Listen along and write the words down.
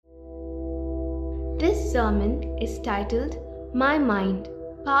This sermon is titled My Mind,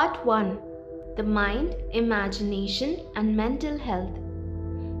 Part 1: The Mind, Imagination and Mental Health.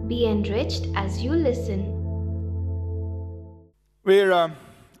 Be enriched as you listen. We're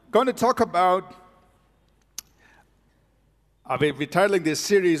going to talk about, we're titling this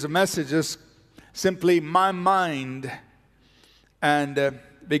series of messages simply My Mind. And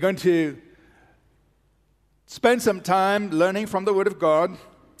we're going to spend some time learning from the Word of God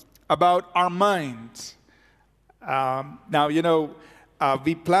about our minds. Now,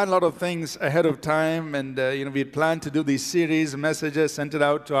 we plan a lot of things ahead of time, and we plan to do these series of messages, sent it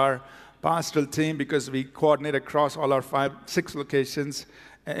out to our pastoral team because we coordinate across all our 6 locations,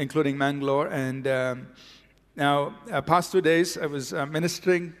 including Mangalore. And now, past 2 days, I was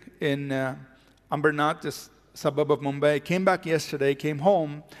ministering in Ambernath, just suburb of Mumbai. Came back yesterday, came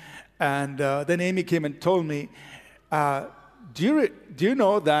home, and then Amy came and told me, do you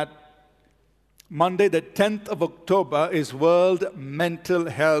know that Monday, the 10th of October, is World Mental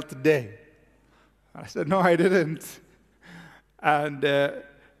Health Day? I said, no, I didn't. And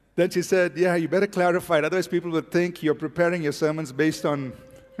then she said, yeah, you better clarify it. Otherwise, people will think you're preparing your sermons based on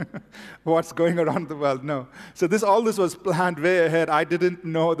what's going around the world. No. So all this was planned way ahead. I didn't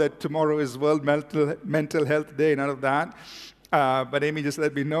know that tomorrow is World Mental Health Day, none of that. But Amy just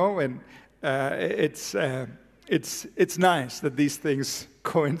let me know, and it's nice that these things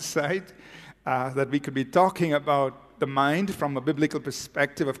coincide. That we could be talking about the mind from a biblical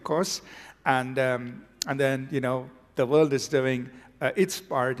perspective, of course, and then the world is doing its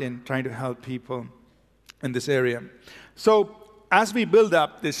part in trying to help people in this area. So as we build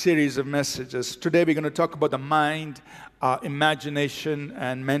up this series of messages, today we're going to talk about the mind, imagination,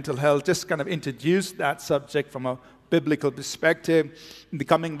 and mental health. Just kind of introduce that subject from a biblical perspective. In the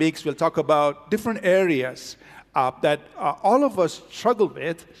coming weeks, we'll talk about different areas that all of us struggle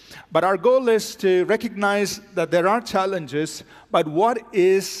with, but our goal is to recognize that there are challenges, but what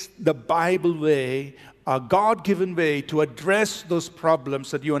is the Bible way, a God-given way to address those problems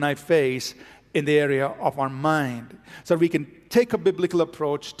that you and I face in the area of our mind, so we can take a biblical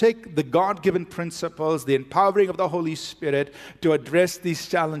approach, take the God-given principles, the empowering of the Holy Spirit to address these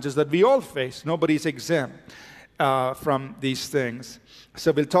challenges that we all face. Nobody's exempt from these things.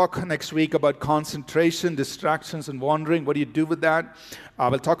 So we'll talk next week about concentration, distractions, and wandering. What do you do with that?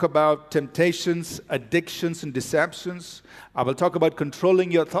 We'll talk about temptations, addictions, and deceptions. We'll talk about controlling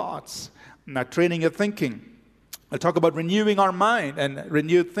your thoughts, training your thinking. We'll talk about renewing our mind and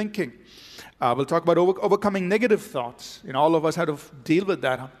renewed thinking. We'll talk about overcoming negative thoughts. All of us have to deal with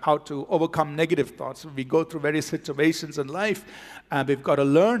that, how to overcome negative thoughts. We go through various situations in life, and we've got to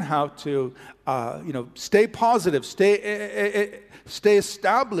learn how to, stay positive, stay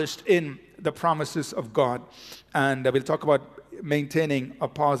established in the promises of God. And we'll talk about maintaining a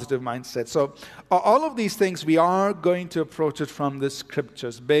positive mindset. So all of these things, we are going to approach it from the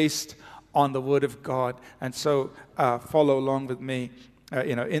Scriptures, based on the Word of God. And so follow along with me.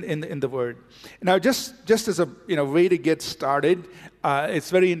 In the Word. Now, just as a way to get started,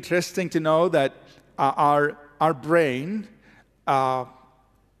 it's very interesting to know that our brain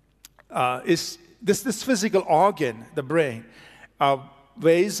is this physical organ, the brain,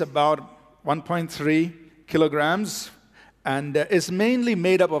 weighs about 1.3 kilograms and is mainly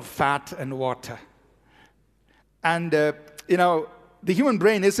made up of fat and water. And the human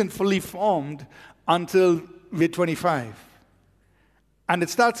brain isn't fully formed until we're 25. And it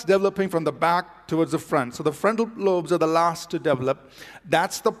starts developing from the back towards the front. So the frontal lobes are the last to develop.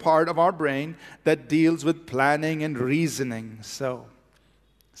 That's the part of our brain that deals with planning and reasoning. So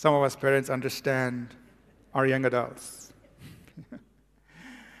some of us parents understand our young adults.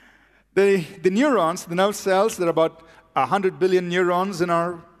 The neurons, the nerve cells, there are about 100 billion neurons in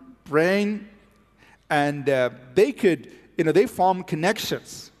our brain. And they form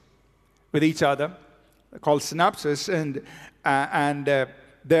connections with each other, called synapses, and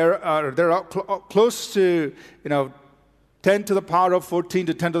there are close to 10 to the power of 14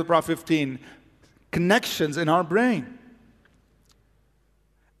 to 10 to the power of 15 connections in our brain.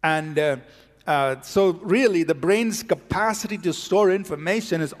 And so really the brain's capacity to store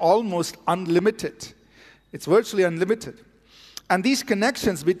information is almost unlimited. It's virtually unlimited. And these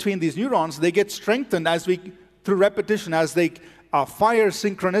connections between these neurons, they get strengthened through repetition, as they fire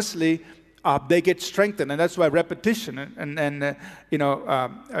synchronously. They get strengthened, and that's why repetition and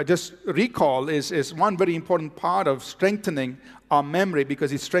just recall is one very important part of strengthening our memory,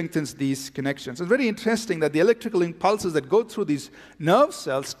 because it strengthens these connections. It's very interesting that the electrical impulses that go through these nerve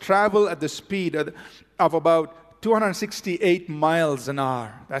cells travel at the speed of about 268 miles an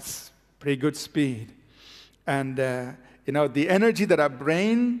hour. That's pretty good speed. And the energy that our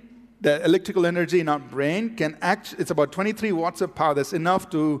brain the electrical energy in our brain can it's about 23 watts of power. That's enough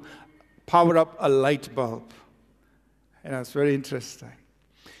to power up a light bulb. And that's very interesting.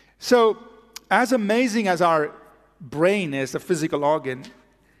 So, as amazing as our brain is, a physical organ,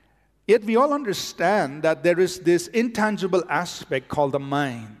 yet we all understand that there is this intangible aspect called the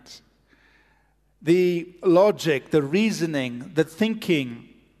mind. The logic, the reasoning, the thinking,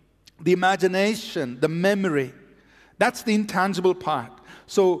 the imagination, the memory. That's the intangible part.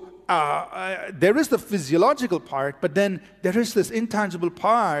 So there is the physiological part, but then there is this intangible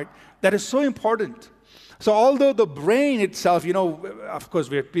part that is so important. So although the brain itself, of course,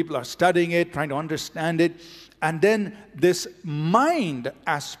 people are studying it, trying to understand it, and then this mind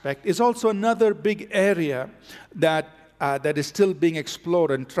aspect is also another big area that is still being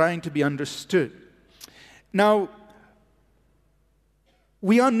explored and trying to be understood. Now,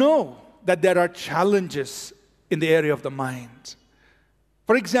 we all know that there are challenges in the area of the mind.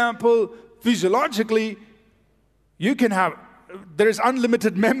 For example, physiologically, there is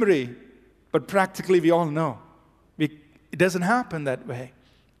unlimited memory, but practically we all know it doesn't happen that way.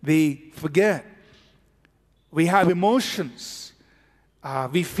 We forget. We have emotions.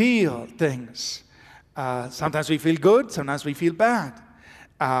 We feel things. Sometimes we feel good, sometimes we feel bad.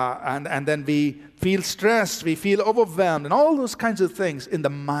 And then we feel stressed, we feel overwhelmed, and all those kinds of things in the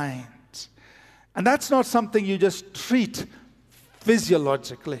mind. And that's not something you just treat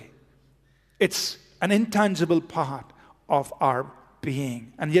physiologically. It's an intangible part of our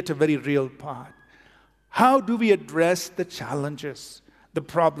being, and yet a very real part. How do we address the challenges, the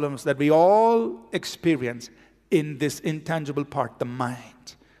problems that we all experience in this intangible part, the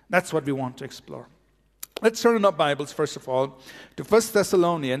mind? That's what we want to explore. Let's turn in our Bibles, first of all, to 1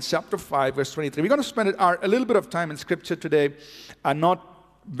 Thessalonians chapter 5, verse 23. We're going to spend a little bit of time in Scripture today. We're not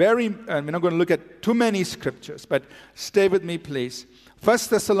going to look at too many Scriptures, but stay with me, please. 1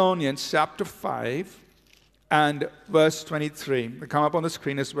 Thessalonians chapter 5 and verse 23. They come up on the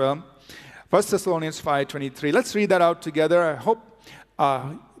screen as well. 1 Thessalonians 5:23. Let's read that out together. I hope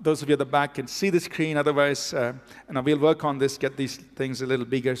those of you at the back can see the screen. Otherwise, we'll work on this, get these things a little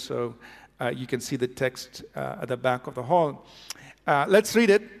bigger so you can see the text at the back of the hall. Let's read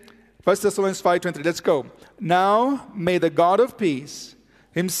it. 1 Thessalonians 5:23. Let's go. Now may the God of peace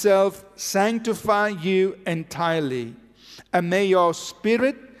himself sanctify you entirely, and may your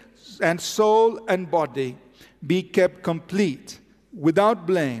spirit and soul and body be kept complete, without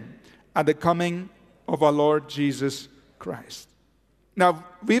blame, at the coming of our Lord Jesus Christ. Now,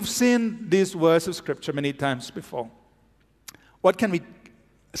 we've seen these words of Scripture many times before. What can we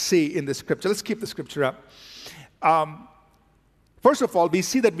see in the Scripture? Let's keep the Scripture up. First of all, we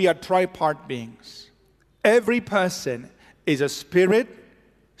see that we are tripart beings. Every person is a spirit,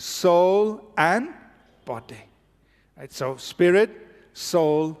 soul, and body. Right? So, spirit,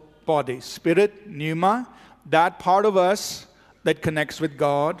 soul, body. Spirit, pneuma, that part of us that connects with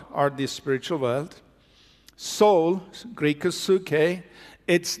God or the spiritual world. Soul, Greek is psyche,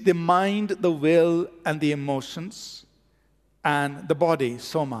 it's the mind, the will, and the emotions. And the body,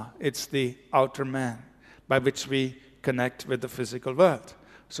 soma, it's the outer man by which we connect with the physical world.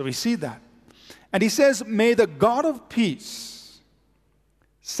 So we see that. And he says, may the God of peace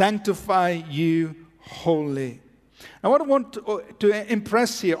sanctify you wholly. Now what I want to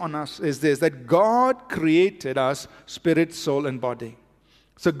impress here on us is this, that God created us spirit, soul, and body.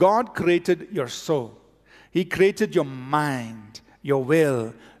 So God created your soul. He created your mind, your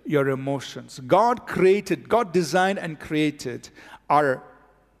will, your emotions. God designed and created our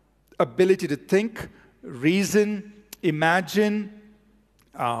ability to think, reason, imagine,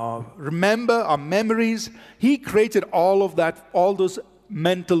 remember our memories. He created all of that, all those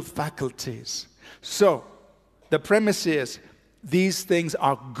mental faculties. So, the premise is, these things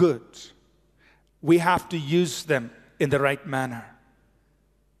are good. We have to use them in the right manner.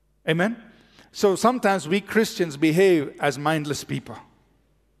 Amen? So sometimes we Christians behave as mindless people.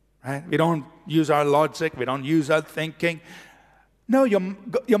 Right? We don't use our logic. We don't use our thinking. No,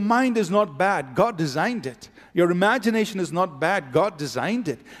 your mind is not bad. God designed it. Your imagination is not bad. God designed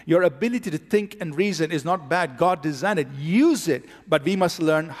it. Your ability to think and reason is not bad. God designed it. Use it, but we must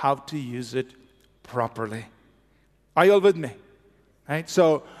learn how to use it properly. Are you all with me? Right?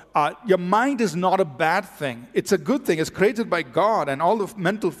 So your mind is not a bad thing. It's a good thing. It's created by God, and all the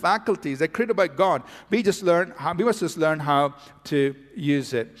mental faculties are created by God. We must just learn how to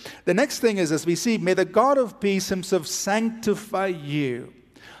use it. The next thing is, as we see, may the God of peace himself sanctify you.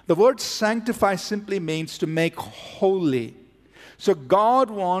 The word sanctify simply means to make holy. So God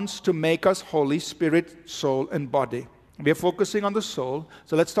wants to make us holy, spirit, soul, and body. We are focusing on the soul,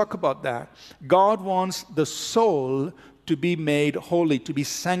 so let's talk about that. God wants the soul to be made holy, to be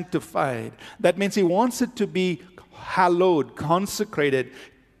sanctified. That means He wants it to be hallowed, consecrated,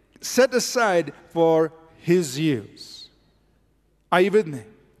 set aside for His use. Are you with me?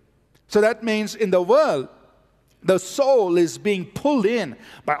 So that means in the world, the soul is being pulled in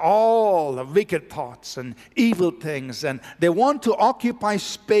by all the wicked thoughts and evil things, and they want to occupy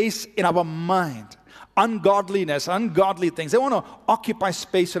space in our mind. Ungodliness, ungodly things. They want to occupy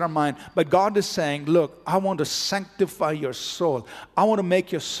space in our mind. But God is saying, look, I want to sanctify your soul. I want to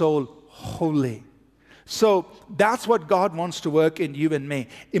make your soul holy. So that's what God wants to work in you and me.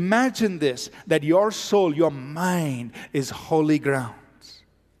 Imagine this, that your soul, your mind is holy ground.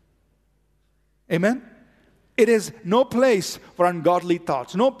 Amen? It is no place for ungodly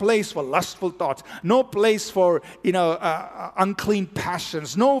thoughts, no place for lustful thoughts, no place for unclean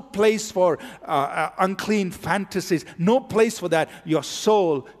passions, no place for unclean fantasies, no place for that. Your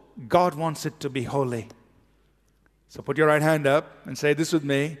soul, God wants it to be holy. So put your right hand up and say this with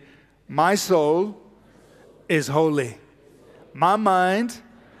me. My soul is holy. My mind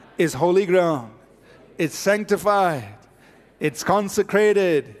is holy ground. It's sanctified. It's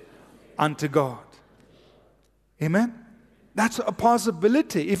consecrated unto God. Amen? That's a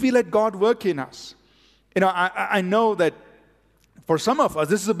possibility if we let God work in us. I know that for some of us,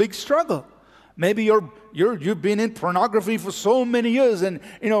 this is a big struggle. Maybe you've been in pornography for so many years, and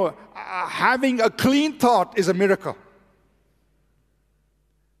having a clean thought is a miracle.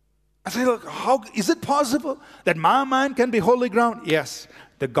 I say, look, how is it possible that my mind can be holy ground? Yes,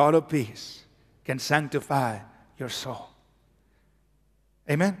 the God of peace can sanctify your soul.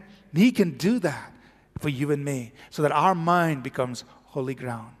 Amen? He can do that for you and me, so that our mind becomes holy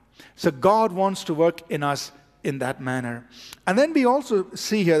ground. So God wants to work in us in that manner. And then we also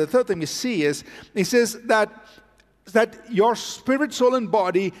see here, the third thing we see is, He says that your spirit, soul, and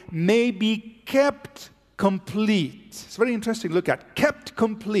body may be kept complete. It's very interesting to look at. Kept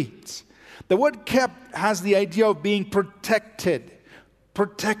complete. The word kept has the idea of being protected.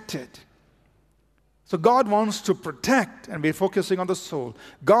 Protected. So God wants to protect, and we're focusing on the soul.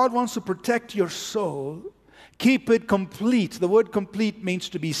 God wants to protect your soul, keep it complete. The word complete means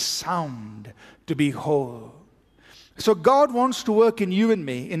to be sound, to be whole. So God wants to work in you and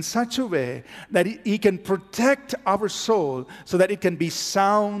me in such a way that He can protect our soul so that it can be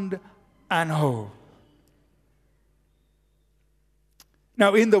sound and whole.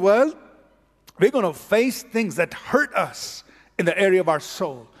 Now in the world, we're going to face things that hurt us in the area of our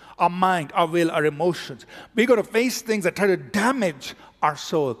soul. Our mind, our will, our emotions. We're going to face things that try to damage our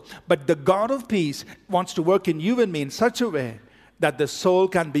soul. But the God of peace wants to work in you and me in such a way that the soul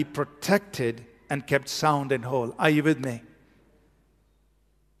can be protected and kept sound and whole. Are you with me?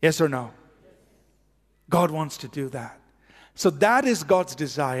 Yes or no? God wants to do that. So that is God's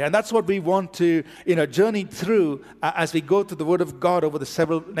desire, and that's what we want to journey through as we go through the Word of God over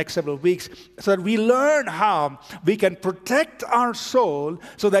the next several weeks, so that we learn how we can protect our soul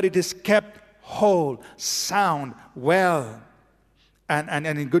so that it is kept whole, sound, well, and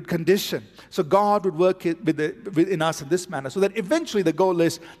in good condition. So God would work within us in this manner, so that eventually the goal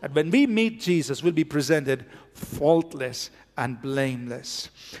is that when we meet Jesus, we'll be presented faultless and blameless.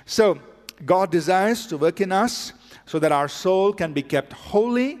 So God desires to work in us so that our soul can be kept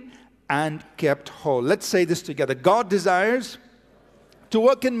holy and kept whole. Let's say this together. God desires to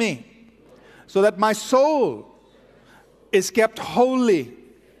work in me so that my soul is kept holy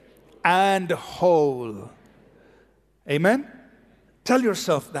and whole. Amen? Tell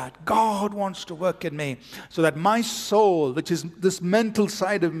yourself that. God wants to work in me so that my soul, which is this mental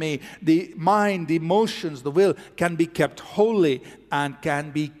side of me, the mind, the emotions, the will, can be kept holy and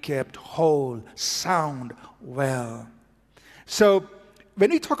can be kept whole, sound, well. So when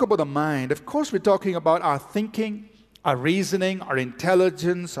we talk about the mind, of course we're talking about our thinking, our reasoning, our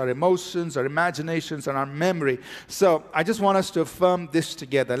intelligence, our emotions, our imaginations, and our memory. So I just want us to affirm this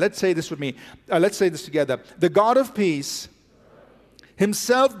together. Let's say this with me. Let's say this together. The God of peace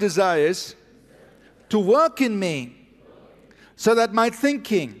Himself desires to work in me so that my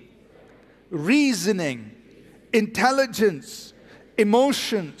thinking, reasoning, intelligence,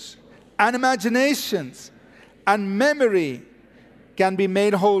 emotions, and imaginations, and memory can be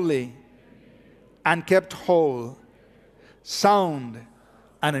made holy and kept whole, sound,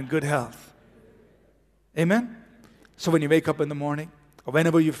 and in good health. Amen? So when you wake up in the morning, or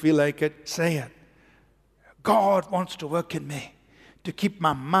whenever you feel like it, say it. God wants to work in me to keep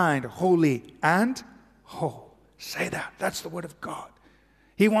my mind holy and whole. Say that. That's the Word of God.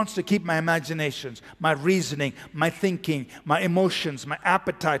 He wants to keep my imaginations, my reasoning, my thinking, my emotions, my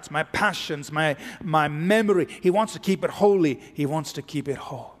appetites, my passions, my memory. He wants to keep it holy. He wants to keep it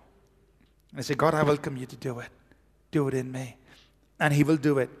whole. And I say, God, I welcome you to do it. do it in me. And He will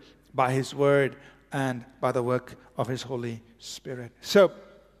do it by His Word and by the work of His Holy Spirit. So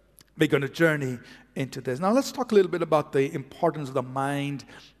we're going to journey into this. Now let's talk a little bit about the importance of the mind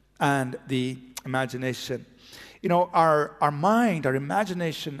and the imagination. You know, our mind, our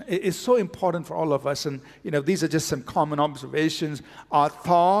imagination is so important for all of us. And, you know, these are just some common observations. Our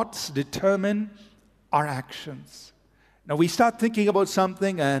thoughts determine our actions. Now, we start thinking about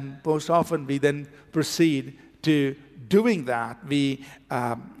something, and most often we then proceed to doing that.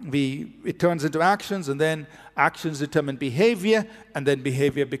 It turns into actions, and then actions determine behavior, and then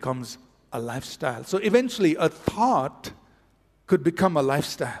behavior becomes a lifestyle. So eventually, a thought could become a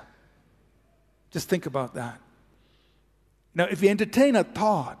lifestyle. Just think about that. Now, if you entertain a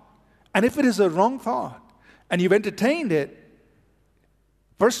thought, and if it is a wrong thought, and you've entertained it,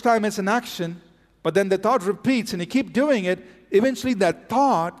 first time it's an action, but then the thought repeats and you keep doing it, eventually that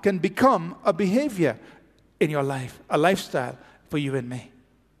thought can become a behavior in your life, a lifestyle for you and me.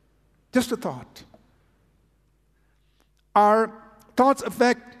 Just a thought. Our thoughts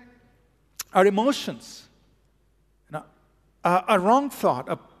affect our emotions. A wrong thought,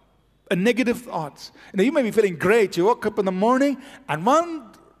 a negative thought. You may be feeling great. You woke up in the morning and one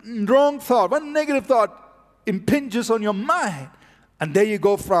wrong thought, one negative thought impinges on your mind. And there you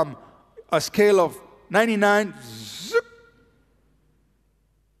go from a scale of 99, zip,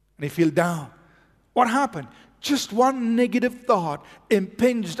 and you feel down. What happened? Just one negative thought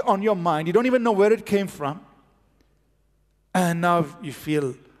impinged on your mind. You don't even know where it came from. And now you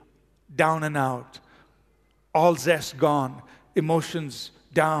feel down and out. All zest gone. Emotions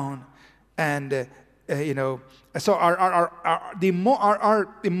down. And, so our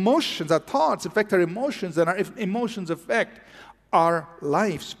emotions, our thoughts affect our emotions, and our emotions affect our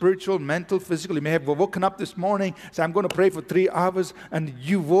life, spiritual, mental, physical. You may have woken up this morning, say, I'm going to pray for 3 hours, and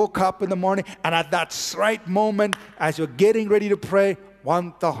you woke up in the morning, and at that right moment, as you're getting ready to pray,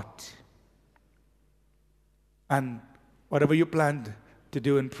 one thought. And whatever you planned to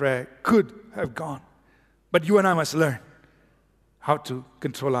do in prayer could have gone. But you and I must learn how to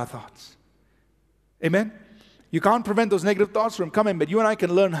control our thoughts. Amen? You can't prevent those negative thoughts from coming, but you and I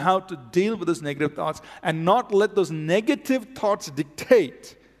can learn how to deal with those negative thoughts and not let those negative thoughts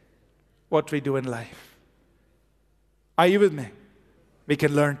dictate what we do in life. Are you with me? We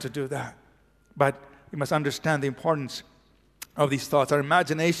can learn to do that. But we must understand the importance of these thoughts. Our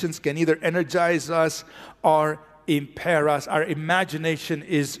imaginations can either energize us or impair us. Our imagination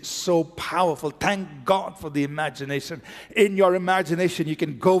is so powerful. Thank God for the imagination. In your imagination, you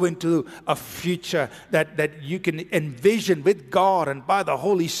can go into a future that you can envision with God and by the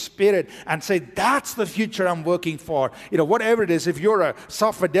Holy Spirit and say, that's the future I'm working for. Whatever it is, if you're a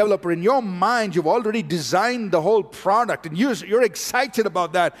software developer, in your mind, you've already designed the whole product and you're excited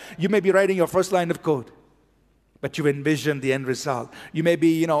about that. You may be writing your first line of code, but you envision the end result. You may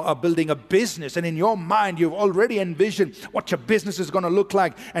be, building a business, and in your mind, you've already envisioned what your business is going to look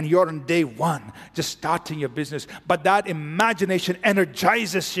like, and you're on day one, just starting your business. But that imagination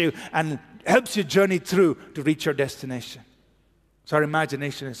energizes you and helps you journey through to reach your destination. So our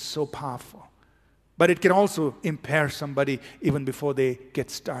imagination is so powerful. But it can also impair somebody even before they get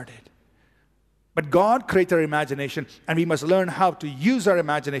started. But God created our imagination, and we must learn how to use our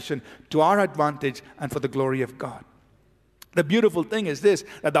imagination to our advantage and for the glory of God. The beautiful thing is this,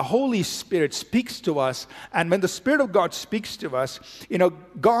 that the Holy Spirit speaks to us, and when the Spirit of God speaks to us,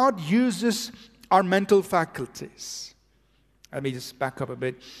 God uses our mental faculties. Let me just back up a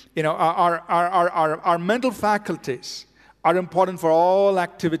bit. Our mental faculties are important for all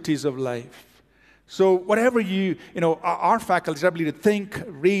activities of life. So whatever our faculties, our ability to think,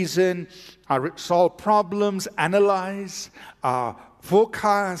 reason, solve problems, analyze,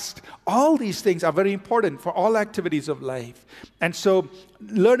 forecast, all these things are very important for all activities of life. And so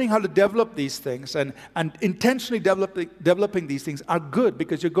learning how to develop these things and intentionally developing these things are good,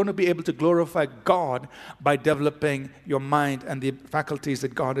 because you're going to be able to glorify God by developing your mind and the faculties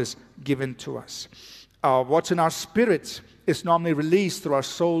that God has given to us. What's in our spirits is normally released through our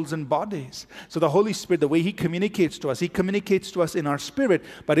souls and bodies. So the Holy Spirit, the way He communicates to us in our spirit,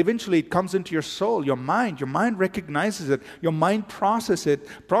 but eventually it comes into your soul, your mind. Your mind recognizes it, your mind processes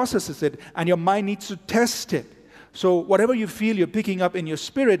it, and your mind needs to test it. So whatever you feel you're picking up in your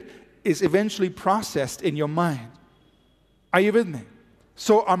spirit is eventually processed in your mind. Are you with me?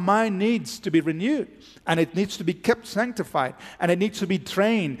 So our mind needs to be renewed, and it needs to be kept sanctified, and it needs to be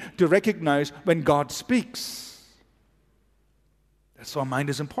trained to recognize when God speaks. So our mind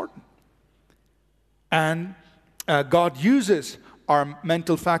is important. And God uses our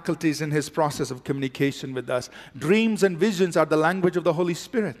mental faculties in His process of communication with us. Dreams and visions are the language of the Holy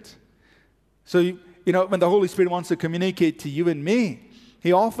Spirit. So when the Holy Spirit wants to communicate to you and me,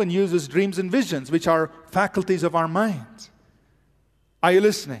 He often uses dreams and visions, which are faculties of our mind. Are you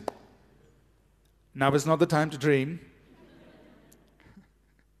listening? Now is not the time to dream.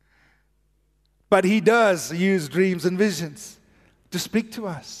 But He does use dreams and visions to speak to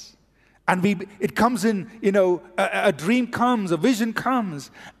us. And it comes in, a dream comes, a vision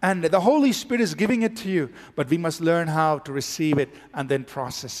comes, and the Holy Spirit is giving it to you. But we must learn how to receive it and then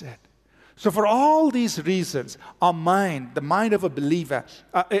process it. So for all these reasons, our mind, the mind of a believer,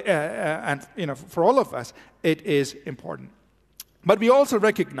 and for all of us, it is important. But we also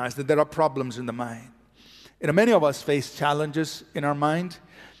recognize that there are problems in the mind. Many of us face challenges in our mind.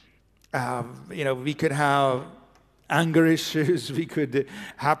 We could have anger issues. We could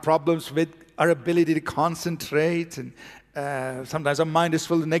have problems with our ability to concentrate. And sometimes our mind is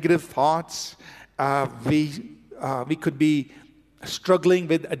full of negative thoughts. We could be struggling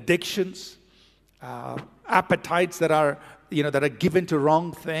with addictions, appetites that are given to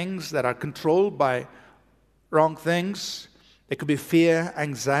wrong things, that are controlled by wrong things. There could be fear,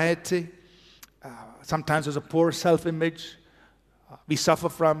 anxiety. Sometimes there's a poor self-image. We suffer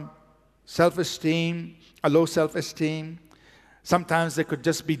from self-esteem, a low self-esteem. Sometimes there could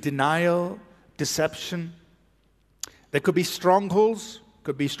just be denial, deception. There could be strongholds.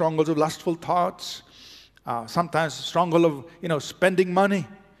 Could be strongholds of lustful thoughts. Sometimes a stronghold of, spending money.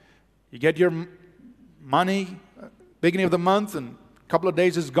 You get your money beginning of the month and a couple of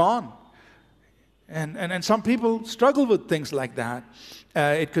days is gone. And some people struggle with things like that.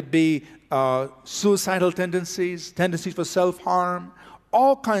 It could be suicidal tendencies for self-harm,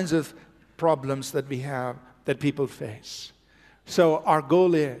 all kinds of problems that we have, that people face. So our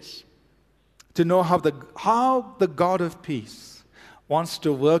goal is to know how the God of peace wants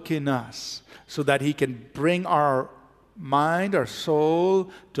to work in us so that He can bring our mind, our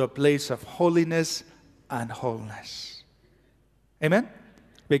soul, to a place of holiness and wholeness. Amen?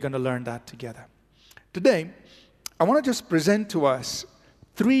 We're going to learn that together. Today, I want to just present to us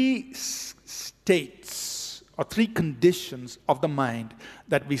 3 states or 3 conditions of the mind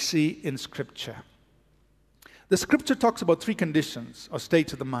that we see in Scripture. The Scripture talks about 3 conditions or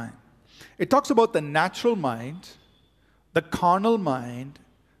states of the mind. It talks about the natural mind, the carnal mind,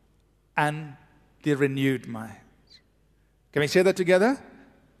 and the renewed mind. Can we say that together?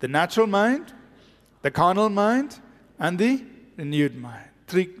 The natural mind, the carnal mind, and the renewed mind.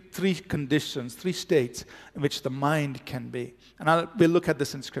 Three conditions, 3 states in which the mind can be. And we'll look at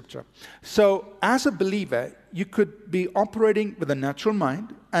this in Scripture. So, as a believer, you could be operating with a natural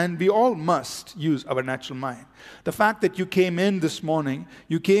mind, and we all must use our natural mind. The fact that you came in this morning,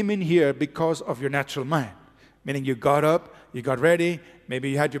 you came in here because of your natural mind. Meaning you got up, you got ready,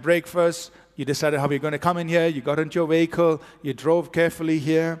 maybe you had your breakfast, you decided how you're going to come in here, you got into your vehicle, you drove carefully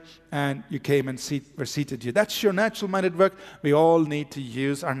here, and you came and were seated here. That's your natural mind at work. We all need to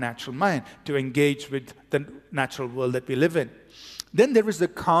use our natural mind to engage with the natural world that we live in. Then there is the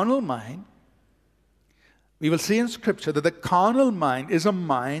carnal mind. We will see in Scripture that the carnal mind is a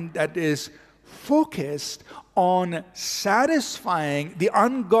mind that is focused on satisfying the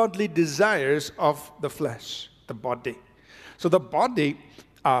ungodly desires of the flesh, the body. So the body,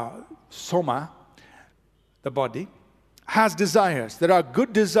 soma, the body, has desires. There are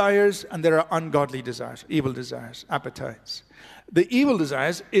good desires and there are ungodly desires, evil desires, appetites. The evil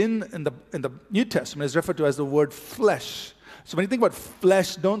desires in the New Testament is referred to as the word flesh. So when you think about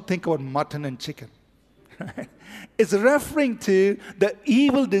flesh, don't think about mutton and chicken. Right? It's referring to the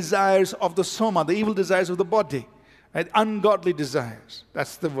evil desires of the soma, the evil desires of the body. Right? Ungodly desires.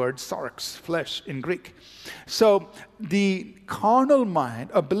 That's the word sarx, flesh in Greek. So the carnal mind,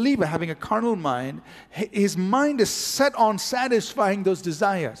 a believer having a carnal mind, his mind is set on satisfying those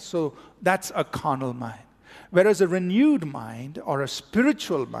desires. So that's a carnal mind. Whereas a renewed mind, or a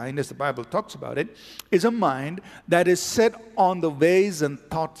spiritual mind, as the Bible talks about it, is a mind that is set on the ways and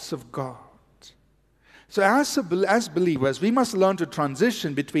thoughts of God. So as believers, we must learn to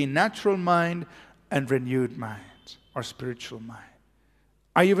transition between natural mind and renewed mind, or spiritual mind.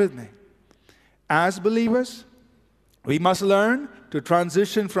 Are you with me? As believers, we must learn to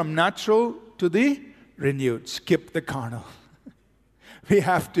transition from natural to the renewed. Skip the carnal. We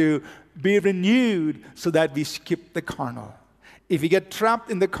have to be renewed so that we skip the carnal. If we get trapped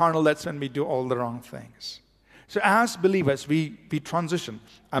in the carnal, that's when we do all the wrong things. So as believers, we transition.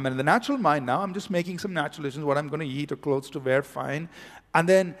 I'm in the natural mind now. I'm just making some natural decisions, what I'm going to eat or clothes to wear, fine. And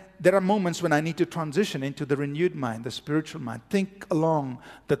then there are moments when I need to transition into the renewed mind, the spiritual mind. Think along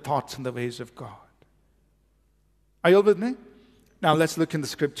the thoughts and the ways of God. Are you all with me? Now let's look in the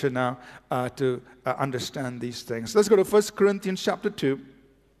Scripture now to understand these things. Let's go to 1 Corinthians chapter 2.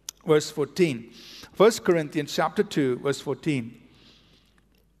 verse 14. 1 Corinthians chapter 2, verse 14.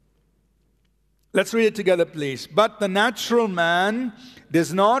 Let's read it together, please. But the natural man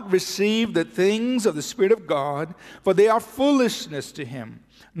does not receive the things of the Spirit of God, for they are foolishness to him,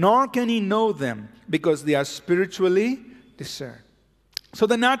 nor can he know them, because they are spiritually discerned. So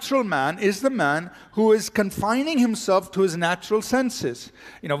the natural man is the man who is confining himself to his natural senses.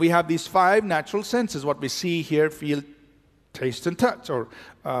 We have these 5 natural senses, what we see, hear, feel, taste, and touch, or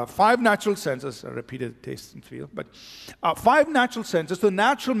 5 natural senses. I repeated taste and feel, but 5 natural senses. The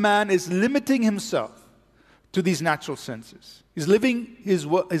natural man is limiting himself to these natural senses. He's living his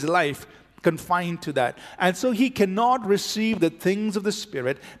life confined to that. And so he cannot receive the things of the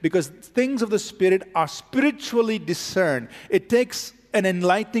Spirit, because things of the Spirit are spiritually discerned. It takes an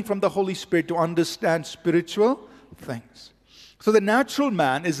enlightening from the Holy Spirit to understand spiritual things. So the natural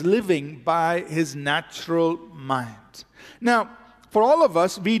man is living by his natural mind. Now, for all of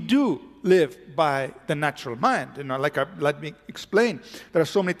us, we do live by the natural mind. Let me explain. There are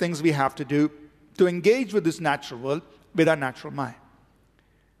so many things we have to do to engage with this natural world with our natural mind.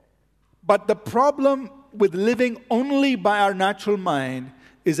 But the problem with living only by our natural mind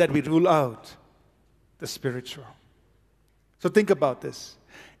is that we rule out the spiritual. So think about this.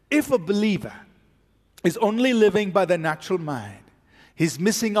 If a believer is only living by the natural mind, he's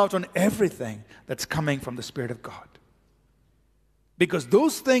missing out on everything that's coming from the Spirit of God. Because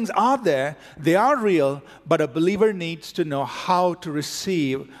those things are there, they are real, but a believer needs to know how to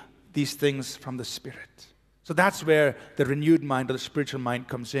receive these things from the Spirit. So that's where the renewed mind or the spiritual mind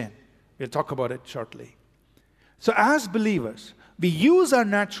comes in. We'll talk about it shortly. So as believers, we use our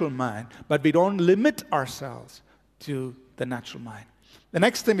natural mind, but we don't limit ourselves to the natural mind. The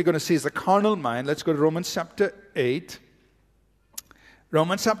next thing we're going to see is the carnal mind. Let's go to Romans chapter 8.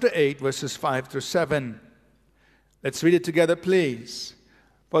 Romans chapter 8, verses 5 through 7. Let's read it together, please.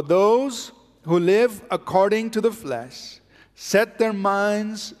 For those who live according to the flesh set their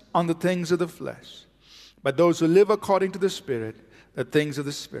minds on the things of the flesh, but those who live according to the Spirit, the things of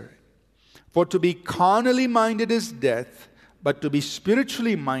the Spirit. For to be carnally minded is death, but to be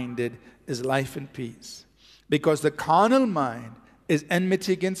spiritually minded is life and peace. Because the carnal mind is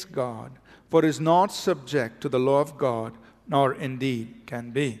enmity against God, for it is not subject to the law of God, nor indeed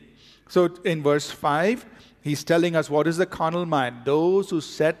can be. So in verse 5, he's telling us what is the carnal mind. Those who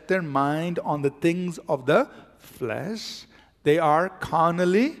set their mind on the things of the flesh, they are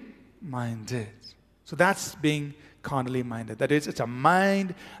carnally minded. So that's being carnally minded. That is, it's a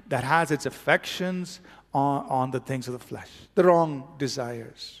mind that has its affections on the things of the flesh, the wrong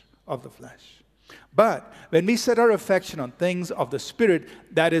desires of the flesh. But when we set our affection on things of the Spirit,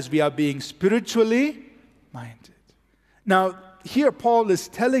 that is, we are being spiritually minded. Now, here Paul is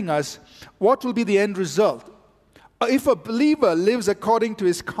telling us what will be the end result. If a believer lives according to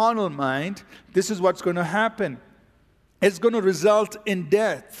his carnal mind, this is what's going to happen. It's going to result in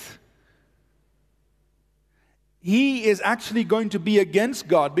death. He is actually going to be against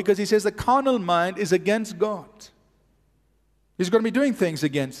God, because he says the carnal mind is against God. He's going to be doing things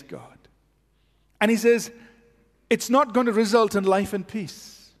against God. And he says, it's not going to result in life and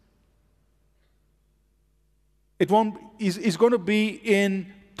peace. He's going to be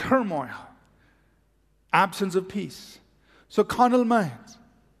in turmoil, absence of peace. So carnal mind,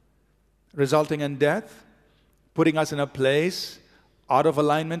 resulting in death, putting us in a place out of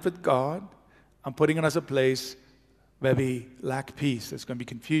alignment with God, and putting us in a place where we lack peace. There's going to be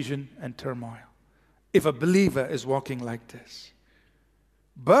confusion and turmoil if a believer is walking like this.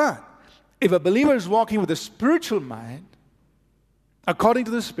 But if a believer is walking with a spiritual mind, according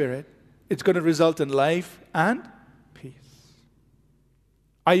to the Spirit, it's going to result in life and peace.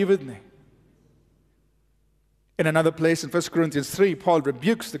 Are you with me? In another place in 1 Corinthians 3, Paul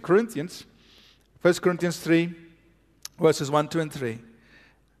rebukes the Corinthians. 1 Corinthians 3, verses 1, 2, and 3.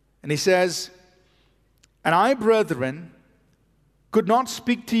 And he says, and I, brethren, could not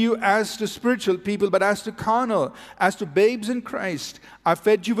speak to you as to spiritual people, but as to carnal, as to babes in Christ. I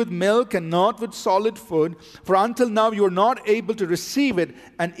fed you with milk and not with solid food, for until now you are not able to receive it,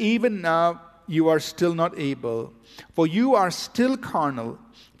 and even now you are still not able. For you are still carnal.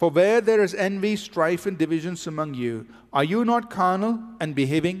 For where there is envy, strife, and divisions among you, are you not carnal and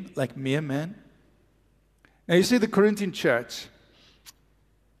behaving like mere men? Now you see, the Corinthian church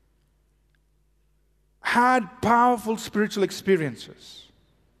had powerful spiritual experiences.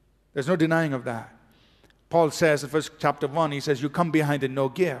 There's no denying of that. Paul says in first chapter 1, he says, you come behind in no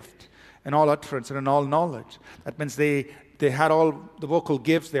gift, in all utterance and in all knowledge. That means they had all the vocal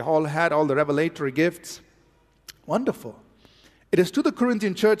gifts, they all had all the revelatory gifts. Wonderful. It is to the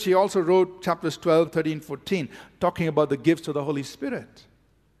Corinthian church he also wrote chapters 12, 13, 14, talking about the gifts of the Holy Spirit.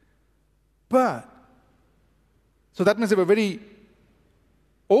 So that means they were very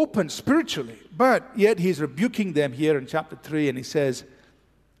open spiritually. But yet he's rebuking them here in chapter 3, and he says,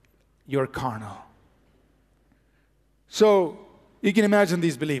 you're carnal. So you can imagine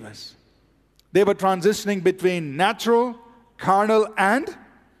these believers. They were transitioning between natural, carnal, and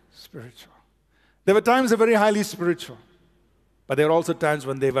spiritual. There were times they were very highly spiritual, but there were also times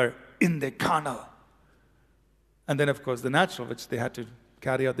when they were in the carnal. And then, of course, the natural, which they had to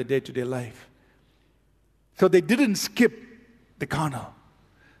carry out the day-to-day life. So they didn't skip the carnal.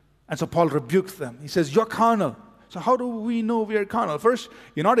 And so Paul rebuked them. He says, you're carnal. So how do we know we are carnal? First,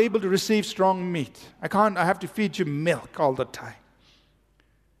 you're not able to receive strong meat. I have to feed you milk all the time.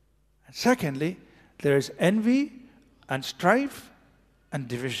 And secondly, there is envy and strife and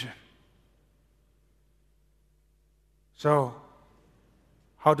division. So,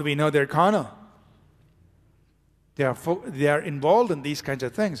 how do we know they're carnal? They are involved in these kinds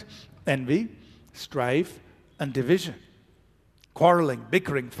of things. Envy, strife, and division. Quarreling,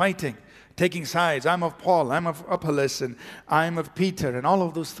 bickering, fighting, taking sides. I'm of Paul, I'm of Apollos, and I'm of Peter, and all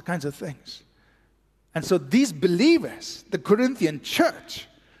of those kinds of things. And so these believers, the Corinthian church,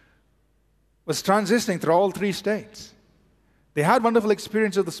 was transitioning through all three states. They had wonderful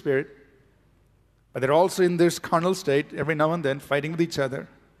experience of the Spirit, but they're also in this carnal state every now and then, fighting with each other,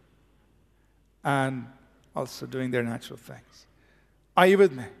 and also doing their natural things. Are you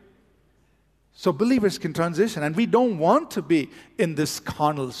with me? So believers can transition, and we don't want to be in this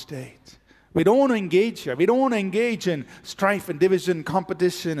carnal state. We don't want to engage here. We don't want to engage in strife and division,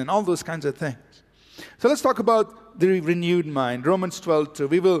 competition, and all those kinds of things. So let's talk about the renewed mind. Romans 12:2.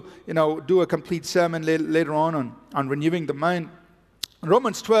 We will, do a complete sermon later on renewing the mind.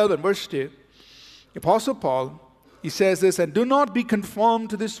 Romans 12 and verse 2. The Apostle Paul, he says this, and do not be conformed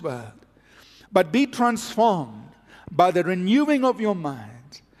to this world, but be transformed by the renewing of your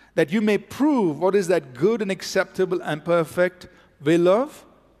mind, that you may prove what is that good and acceptable and perfect will of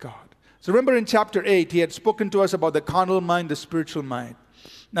God. So remember in chapter 8, he had spoken to us about the carnal mind, the spiritual mind.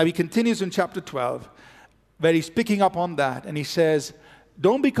 Now he continues in chapter 12, where he's picking up on that, and he says,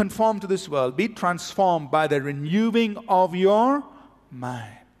 don't be conformed to this world, be transformed by the renewing of your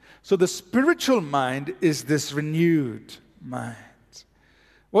mind. So the spiritual mind is this renewed mind.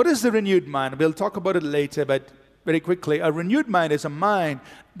 What is the renewed mind? We'll talk about it later, but very quickly, a renewed mind is a mind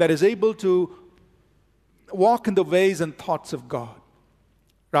that is able to walk in the ways and thoughts of God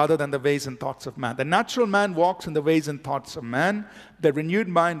rather than the ways and thoughts of man. The natural man walks in the ways and thoughts of man. The renewed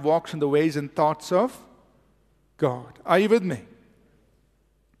mind walks in the ways and thoughts of God. Are you with me?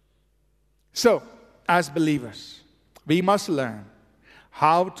 So, as believers, we must learn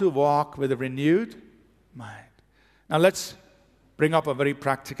how to walk with a renewed mind. Now let's bring up a very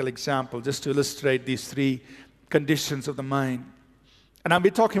practical example just to illustrate these three conditions of the mind. And I'll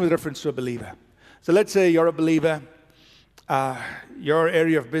be talking with reference to a believer. So let's say you're a believer. Your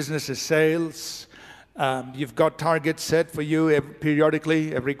area of business is sales. You've got targets set for you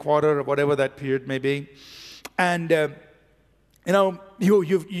periodically, every quarter, or whatever that period may be. And,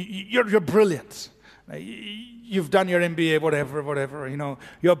 you're brilliant. You've done your MBA, whatever,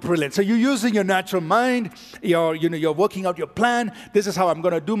 you're brilliant. So you're using your natural mind, you're working out your plan. This is how I'm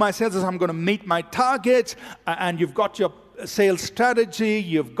going to do my sales, this is how I'm going to meet my targets, and you've got your sales strategy,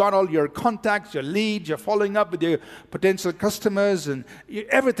 you've got all your contacts, your leads, you're following up with your potential customers, and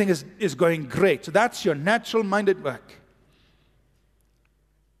everything is going great. So that's your natural mind at work.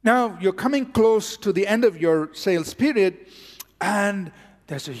 Now, you're coming close to the end of your sales period, and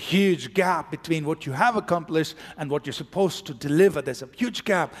there's a huge gap between what you have accomplished and what you're supposed to deliver. There's a huge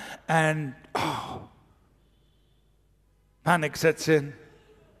gap. And, panic sets in.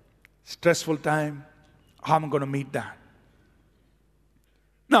 Stressful time. How am I going to meet that?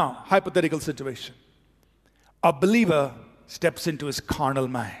 Now, hypothetical situation. A believer steps into his carnal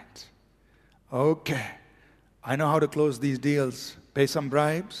mind. Okay, I know how to close these deals. Pay some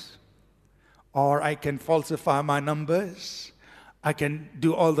bribes. Or I can falsify my numbers. I can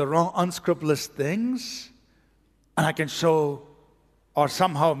do all the wrong, unscrupulous things, and I can show or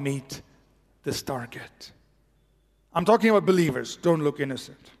somehow meet this target. I'm talking about believers. Don't look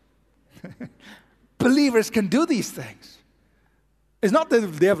innocent. Believers can do these things. It's not that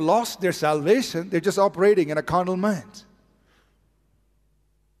they have lost their salvation. They're just operating in a carnal mind.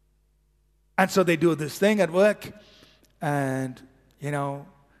 And so they do this thing at work, and,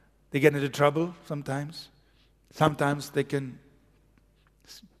 they get into trouble sometimes. Sometimes they can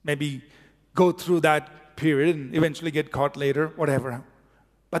maybe go through that period and eventually get caught later, whatever.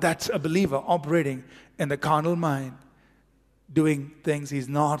 But that's a believer operating in the carnal mind, doing things he's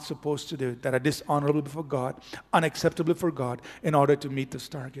not supposed to do, that are dishonorable before God, unacceptable for God, in order to meet those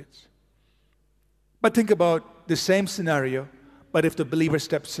targets. But think about the same scenario, but if the believer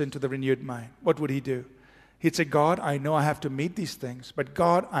steps into the renewed mind, what would he do? He'd say, God, I know I have to meet these things, but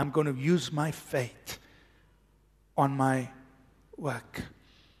God, I'm going to use my faith on my work.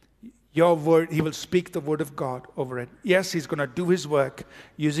 Your word, he will speak the word of God over it. Yes, he's going to do his work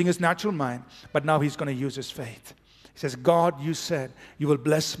using his natural mind, but now he's going to use his faith. He says, God, you said you will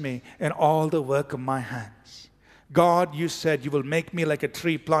bless me in all the work of my hands. God, you said you will make me like a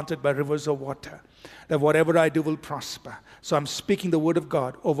tree planted by rivers of water, that whatever I do will prosper. So I'm speaking the word of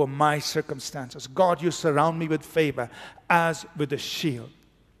God over my circumstances. God, you surround me with favor as with a shield.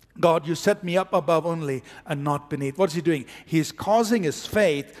 God, you set me up above only and not beneath. What's he doing? He's causing his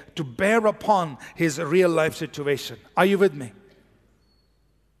faith to bear upon his real life situation. Are you with me?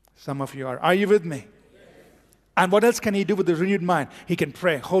 Some of you are. Are you with me? And what else can he do with the renewed mind? He can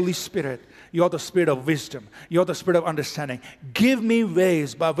pray, Holy Spirit, you're the spirit of wisdom. You're the spirit of understanding. Give me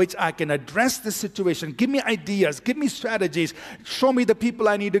ways by which I can address this situation. Give me ideas. Give me strategies. Show me the people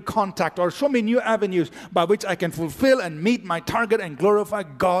I need to contact, or show me new avenues by which I can fulfill and meet my target and glorify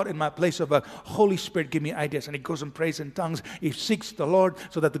God in my place of work. Holy Spirit, give me ideas. And he goes and prays in tongues. He seeks the Lord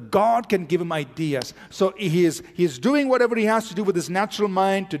so that the God can give him ideas. So he is doing whatever he has to do with his natural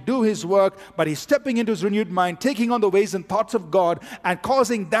mind to do his work, but he's stepping into his renewed mind, taking on the ways and thoughts of God and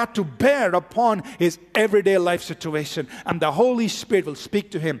causing that to bear upon his everyday life situation. And the Holy Spirit will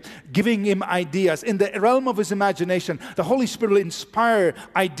speak to him, giving him ideas. In the realm of his imagination, the Holy Spirit will inspire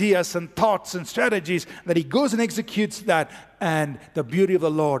ideas and thoughts and strategies that he goes and executes that, and the beauty of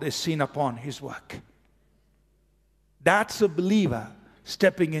the Lord is seen upon his work. That's a believer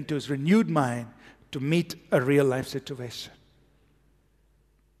stepping into his renewed mind to meet a real life situation.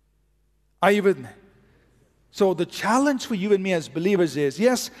 Are you with me? So the challenge for you and me as believers is,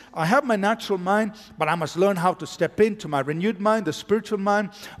 yes, I have my natural mind, but I must learn how to step into my renewed mind, the spiritual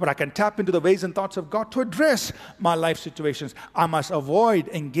mind, where I can tap into the ways and thoughts of God to address my life situations. I must avoid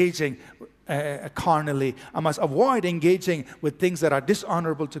engaging carnally. I must avoid engaging with things that are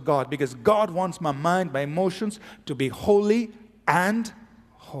dishonorable to God, because God wants my mind, my emotions to be holy and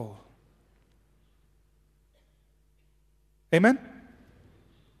whole. Amen?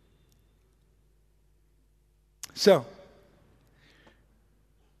 So,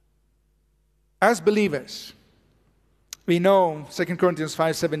 as believers, we know 2 Corinthians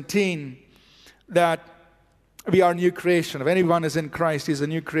 5:17 that we are a new creation. If anyone is in Christ, he is a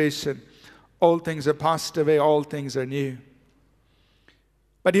new creation. All things are passed away, all things are new.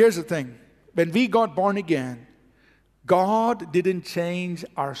 But here's the thing. When we got born again, God didn't change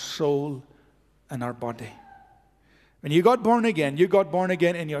our soul and our body. When you got born again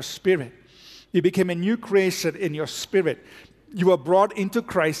in your spirit. You became a new creation in your spirit. You were brought into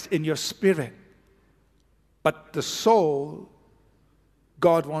Christ in your spirit. But the soul,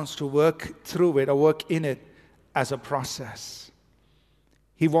 God wants to work through it or work in it as a process.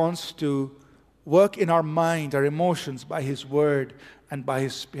 He wants to work in our mind, our emotions, by His Word and by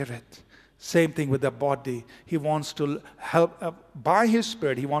His Spirit. Same thing with the body. He wants to help, by His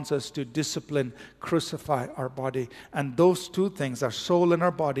Spirit, He wants us to discipline, crucify our body. And those two things, our soul and our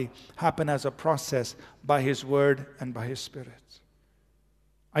body, happen as a process by His Word and by His Spirit.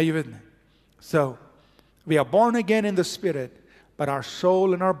 Are you with me? So, we are born again in the Spirit, but our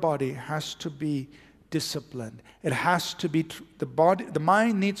soul and our body has to be disciplined. It has to be, the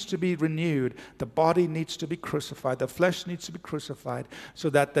mind needs to be renewed. The body needs to be crucified. The flesh needs to be crucified so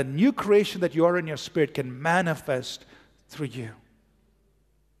that the new creation that you are in your spirit can manifest through you.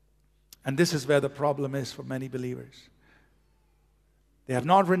 And this is where the problem is for many believers. They have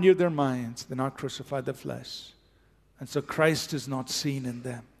not renewed their minds. They're not crucified the flesh. And so Christ is not seen in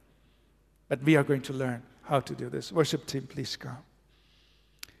them. But we are going to learn how to do this. Worship team, please come.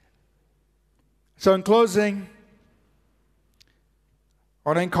 So in closing, I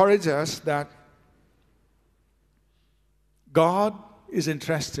want to encourage us that God is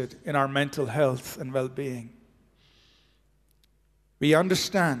interested in our mental health and well-being. We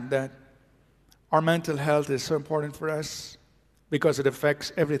understand that our mental health is so important for us because it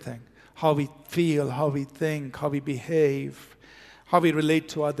affects everything. How we feel, how we think, how we behave, how we relate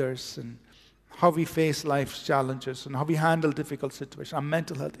to others, and how we face life's challenges, and how we handle difficult situations. Our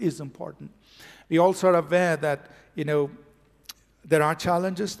mental health is important. We also are aware that, there are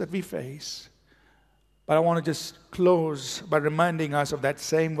challenges that we face. But I want to just close by reminding us of that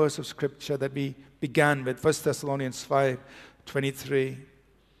same verse of Scripture that we began with, 1 Thessalonians 5:23.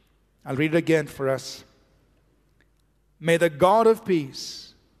 I'll read it again for us. May the God of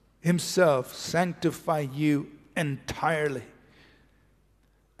peace Himself sanctify you entirely.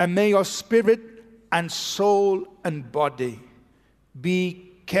 And may your spirit and soul and body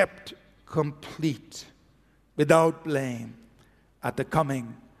be kept complete, without blame, at the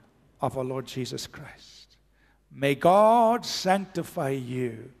coming of our Lord Jesus Christ. May God sanctify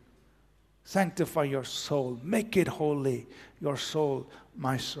you, sanctify your soul, make it holy, your soul,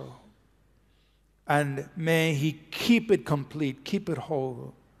 my soul. And may He keep it complete, keep it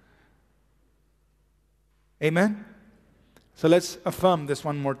whole. Amen? So let's affirm this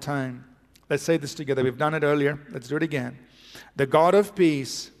one more time. Let's say this together. We've done it earlier. Let's do it again. The God of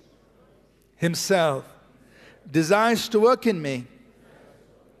peace Himself desires to work in me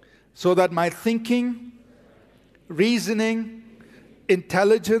so that my thinking, reasoning,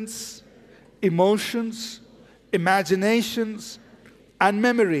 intelligence, emotions, imaginations, and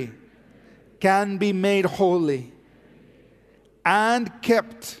memory can be made holy and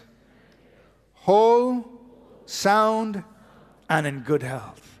kept whole, sound, and in good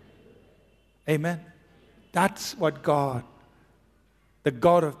health. Amen. That's what God, the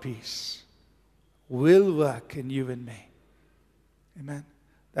God of peace, will work in you and me. Amen.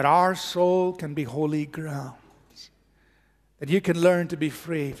 That our soul can be holy ground. That you can learn to be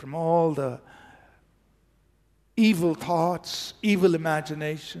free from all the evil thoughts, evil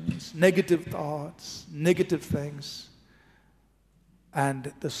imaginations, negative thoughts, negative things.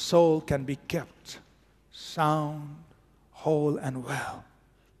 And the soul can be kept sound, whole, and well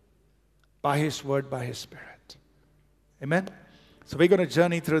by His Word, by His Spirit. Amen? So we're going to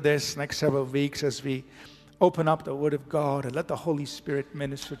journey through this next several weeks as we open up the Word of God and let the Holy Spirit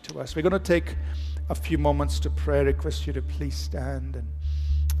minister to us. We're going to take a few moments to pray. I request you to please stand.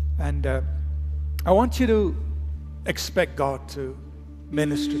 And I want you to expect God to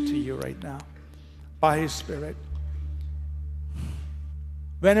minister to you right now by His Spirit.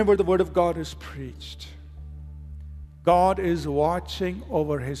 Whenever the Word of God is preached, God is watching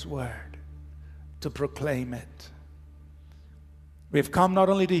over His Word to proclaim it. We've come not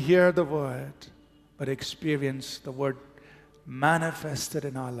only to hear the Word, but experience the Word manifested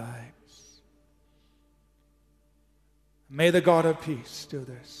in our lives. May the God of peace do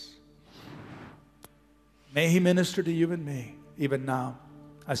this. May He minister to you and me, even now,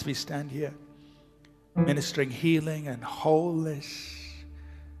 as we stand here, ministering healing and wholeness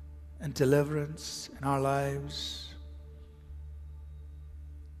and deliverance in our lives.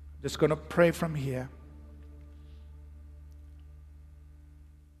 I'm just going to pray from here.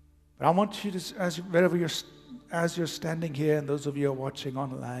 But I want you to, as you're standing here, and those of you who are watching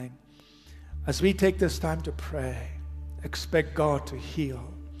online, as we take this time to pray, expect God to heal.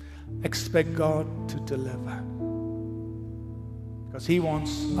 Expect God to deliver. Because He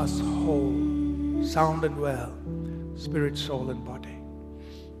wants us whole, sound and well, spirit, soul, and body.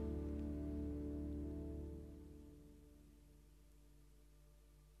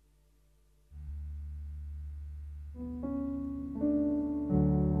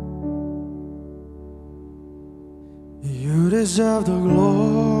 You deserve the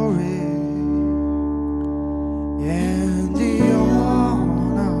glory and the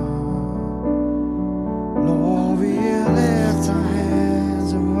honor. Lord, we lift our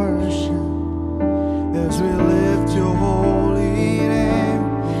hands in worship as we lift your holy name.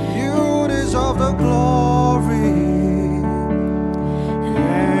 You deserve the glory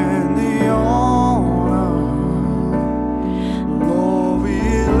and the honor. Lord, we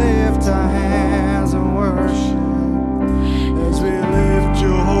lift our hands in worship as we lift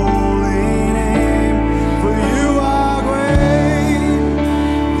your holy name. For you are great,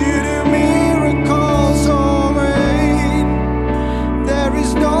 you do miracles so great. There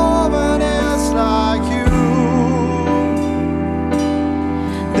is no one else like you.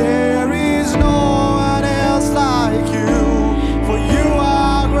 There is no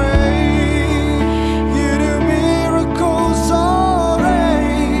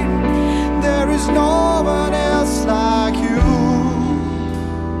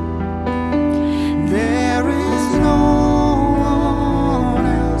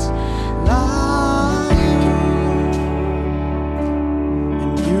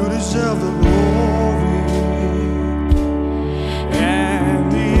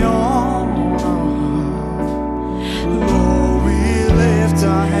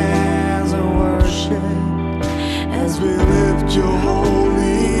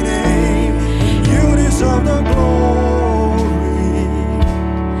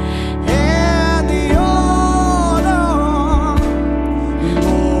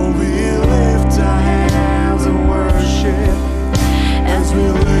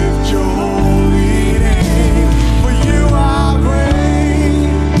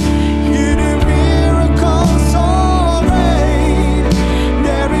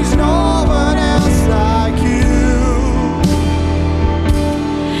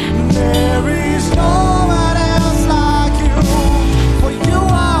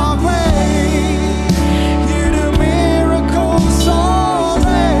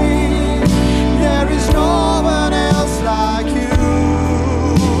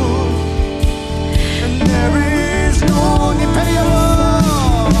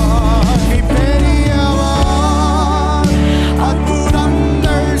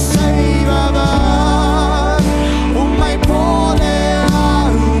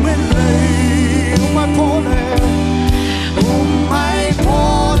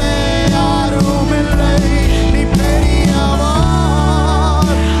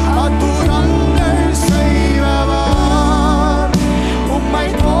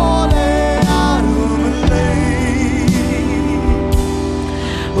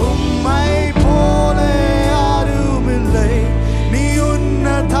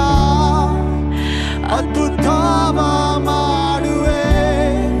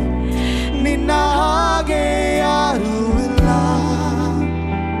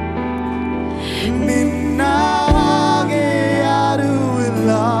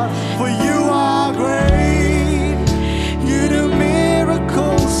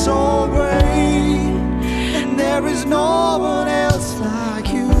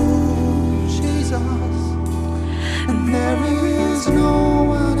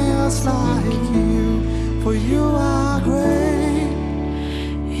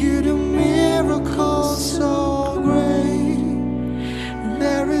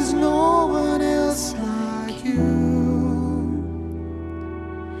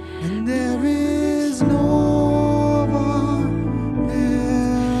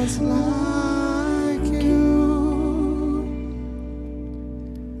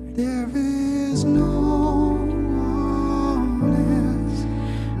There is no one else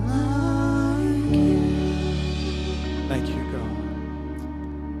like you. Thank you, God.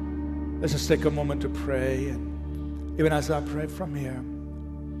 Let's just take a moment to pray. And even as I pray from here,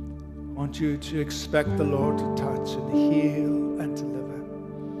 I want you to expect the Lord to touch and heal and deliver.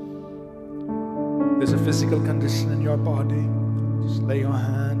 There's a physical condition in your body. Just lay your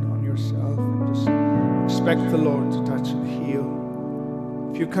hand on yourself and just expect the Lord to touch and heal.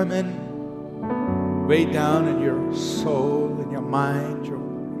 If you come in way down in your soul, in your mind, your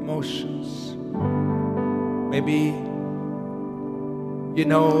emotions, maybe you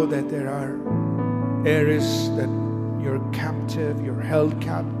know that there are areas that you're captive, you're held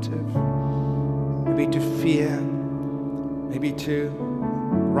captive, maybe to fear, maybe to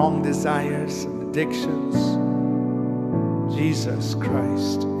wrong desires and addictions. Jesus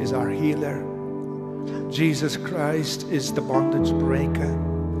Christ is our healer. Jesus Christ is the bondage breaker.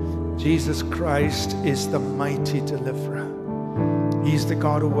 Jesus Christ is the mighty deliverer. He's the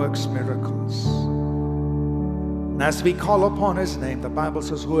God who works miracles. And as we call upon His name, the Bible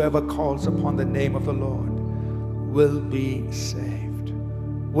says, whoever calls upon the name of the Lord will be saved,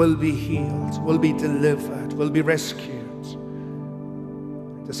 will be healed, will be delivered, will be rescued.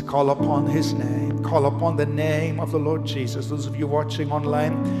 Just call upon His name. Call upon the name of the Lord Jesus. Those of you watching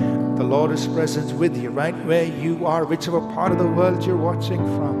online, the Lord is present with you right where you are, whichever part of the world you're watching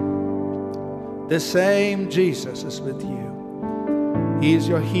from. The same Jesus is with you. He is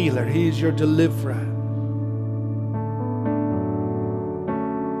your healer. He is your deliverer.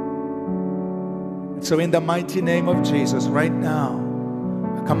 So in the mighty name of Jesus, right now,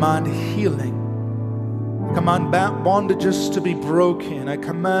 I command healing. I command bondages to be broken. I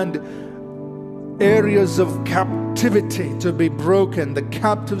command areas of captivity to be broken, the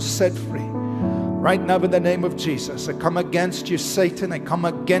captives set free. Right now in the name of Jesus, I come against you, Satan. I come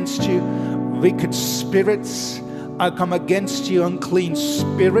against you, wicked spirits. I come against you, unclean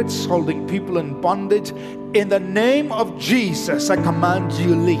spirits holding people in bondage. In the name of Jesus, I command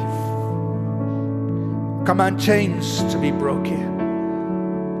you leave. Command chains to be broken.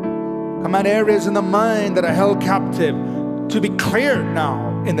 Command areas in the mind that are held captive to be cleared now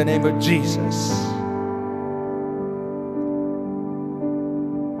in the name of Jesus.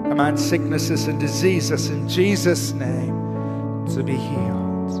 Command sicknesses and diseases in Jesus' name to be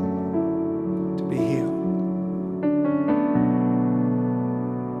healed. To be healed.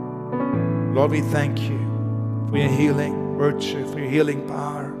 Lord, we thank you for your healing virtue, for your healing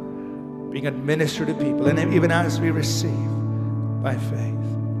power being administered to people, and even as we receive by faith.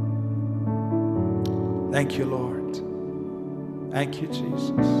 Thank you, Lord. Thank you,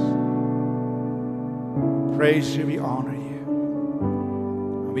 Jesus. We praise you, we honor you,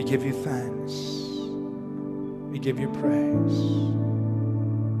 and we give you thanks. We give you praise.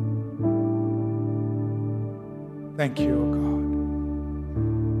 Thank you, O God.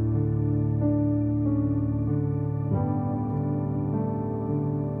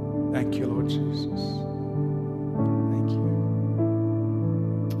 Thank you, Lord Jesus. Thank you.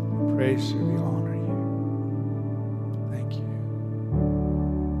 We praise you, we honor you. Thank you.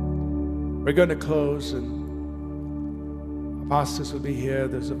 We're going to close, and pastors will be here.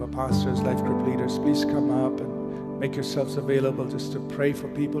 Those of our pastors, life group leaders, please come up and make yourselves available just to pray for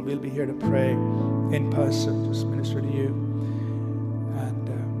people. We'll be here to pray in person, just minister to you.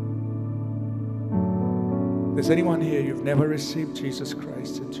 If there's anyone here, you've never received Jesus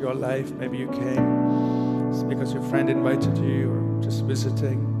Christ into your life, maybe you came, it's because your friend invited you or just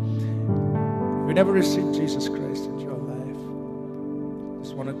visiting. If you never received Jesus Christ into your life, I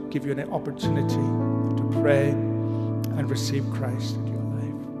just want to give you an opportunity to pray and receive Christ into your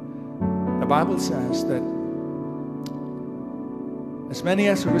life. The Bible says that as many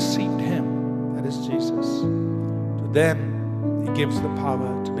as have received Him, that is Jesus, to them He gives the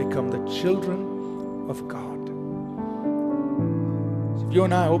power to become the children of God. If you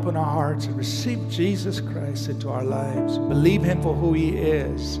and I open our hearts and receive Jesus Christ into our lives, believe Him for who He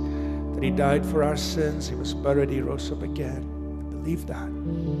is, that He died for our sins, He was buried, He rose up again. Believe that.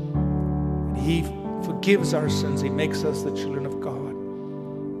 And He forgives our sins. He makes us the children of God.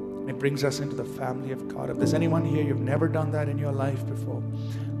 And He brings us into the family of God. If there's anyone here, you've never done that in your life before,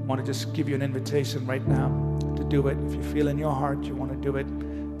 I want to just give you an invitation right now to do it. If you feel in your heart you want to do it,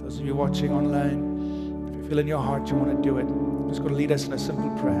 those of you watching online, if you feel in your heart you want to do it, I'm just going to lead us in a simple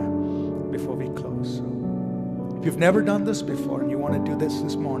prayer before we close. So if you've never done this before and you want to do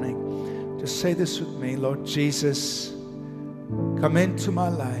this morning, just say this with me. Lord Jesus, come into my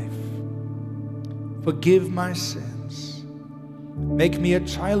life. Forgive my sins. Make me a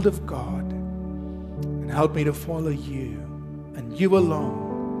child of God and help me to follow you and you alone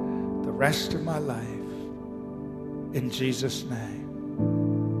rest of my life. In Jesus'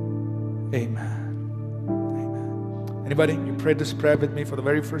 name, amen. Amen. Anybody, you prayed this prayer with me for the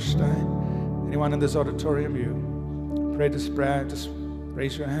very first time? Anyone in this auditorium, you prayed this prayer? Just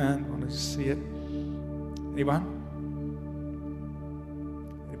raise your hand. I want to see it. Anyone?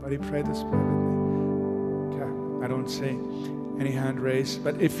 Anybody pray this prayer with me? Okay, I don't see any hand raised.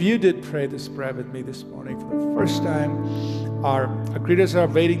 But if you did pray this prayer with me this morning for the first time, our greeters are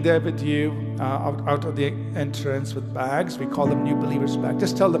waiting there with you out of the entrance with bags. We call them New Believers bag.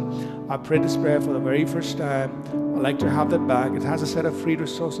 Just tell them, I prayed this prayer for the very first time. I'd like to have that bag. It has a set of free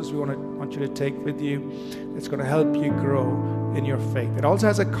resources we want you to take with you. It's going to help you grow in your faith. It also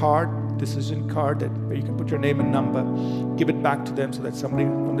has a card, decision card, where you can put your name and number, give it back to them so that somebody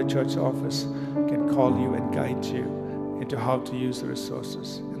from the church office can call you and guide you into how to use the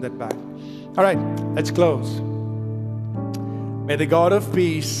resources in that bag. All right, let's close. May the God of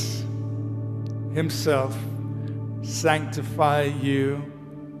peace himself sanctify you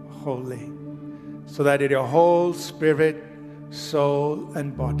wholly, so that in your whole spirit, soul,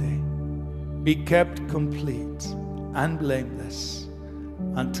 and body be kept complete and blameless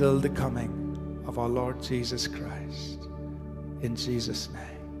until the coming of our Lord Jesus Christ. In Jesus'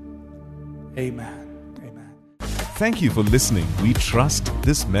 name, amen. Thank you for listening. We trust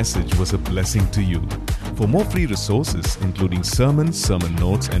this message was a blessing to you. For more free resources, including sermons, sermon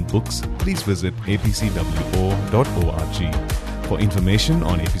notes, and books, please visit apcwo.org. For information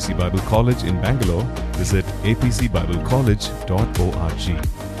on APC Bible College in Bangalore, visit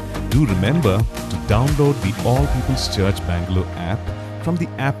apcbiblecollege.org. Do remember to download the All People's Church Bangalore app from the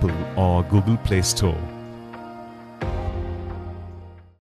Apple or Google Play Store.